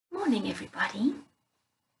morning, everybody.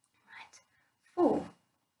 Right, for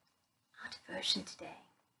our devotion today,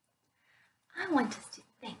 I want us to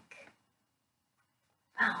think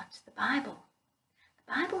about the Bible.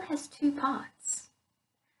 The Bible has two parts,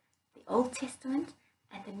 the Old Testament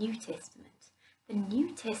and the New Testament. The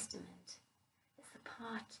New Testament is the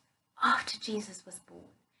part after Jesus was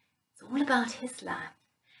born. It's all about his life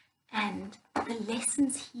and the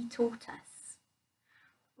lessons he taught us,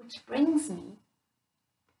 which brings me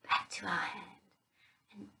back to our hand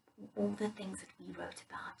and all the things that we wrote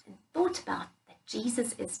about and thought about that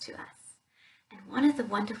Jesus is to us. And one of the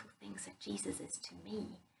wonderful things that Jesus is to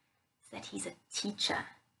me is that he's a teacher.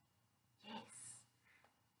 Yes.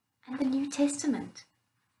 And the New Testament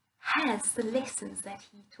has the lessons that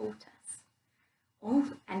he taught us.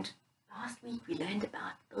 And last week we learned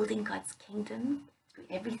about building God's kingdom through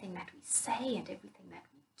everything that we say and everything that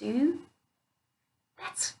we do.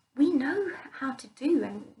 We know how to do,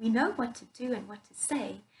 and we know what to do and what to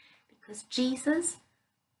say because Jesus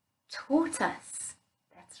taught us.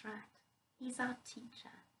 That's right. He's our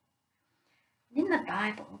teacher. And in the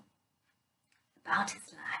Bible, about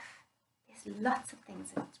his life, there's lots of things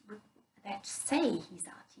that say he's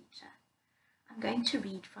our teacher. I'm going to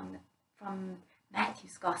read from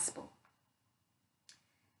Matthew's Gospel.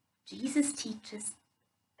 Jesus teaches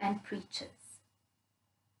and preaches.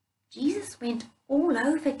 Jesus went all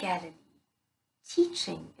over Galilee,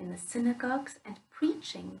 teaching in the synagogues and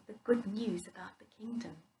preaching the good news about the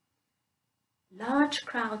kingdom. Large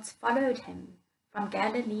crowds followed him from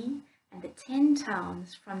Galilee and the 10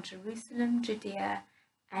 towns from Jerusalem, Judea,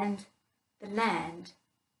 and the land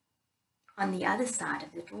on the other side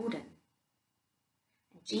of the Jordan.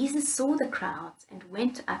 And Jesus saw the crowds and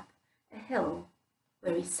went up a hill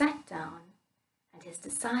where he sat down, and his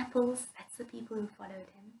disciples, that's the people who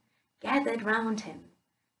followed him, gathered round him,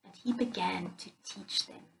 and he began to teach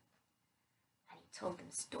them. And he told them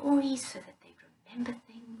stories so that they'd remember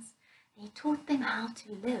things, and he taught them how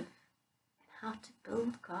to live and how to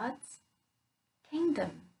build God's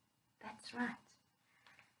kingdom. That's right.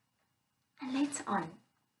 And later on,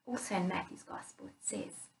 also in Matthew's Gospel, it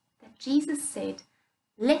says that Jesus said,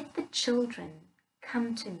 "Let the children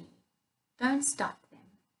come to me. Don't stop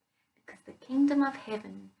them, because the kingdom of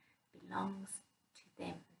heaven belongs to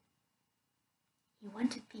them." He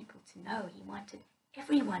wanted people to know, he wanted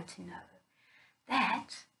everyone to know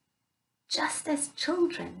that just as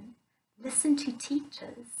children listen to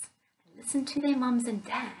teachers and listen to their moms and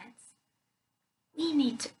dads, we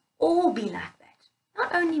need to all be like that.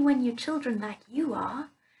 Not only when you're children like you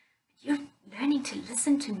are, but you're learning to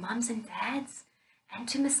listen to moms and dads and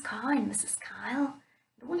to Miss Carr and Mrs. Kyle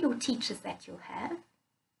and all your teachers that you'll have.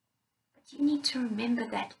 But you need to remember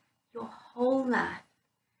that your whole life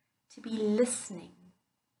to be listening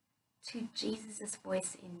to Jesus'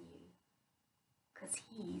 voice in you, because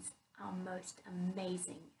he's our most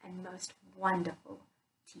amazing and most wonderful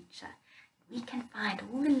teacher. We can find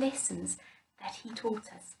all the lessons that he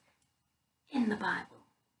taught us in the Bible.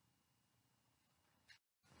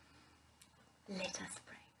 Let us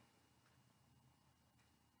pray.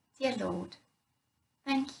 Dear Lord,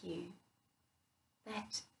 thank you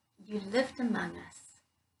that you lived among us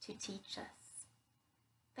to teach us.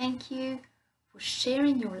 Thank you for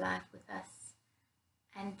sharing your life with us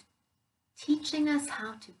and teaching us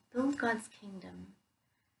how to build God's kingdom,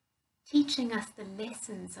 teaching us the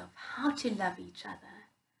lessons of how to love each other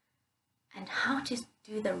and how to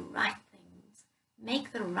do the right things,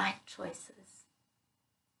 make the right choices.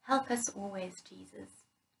 Help us always, Jesus,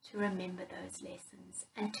 to remember those lessons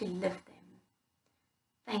and to live them.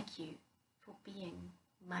 Thank you for being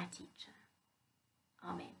my teacher.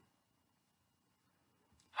 Amen.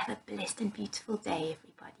 Have a blessed and beautiful day,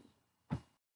 everybody.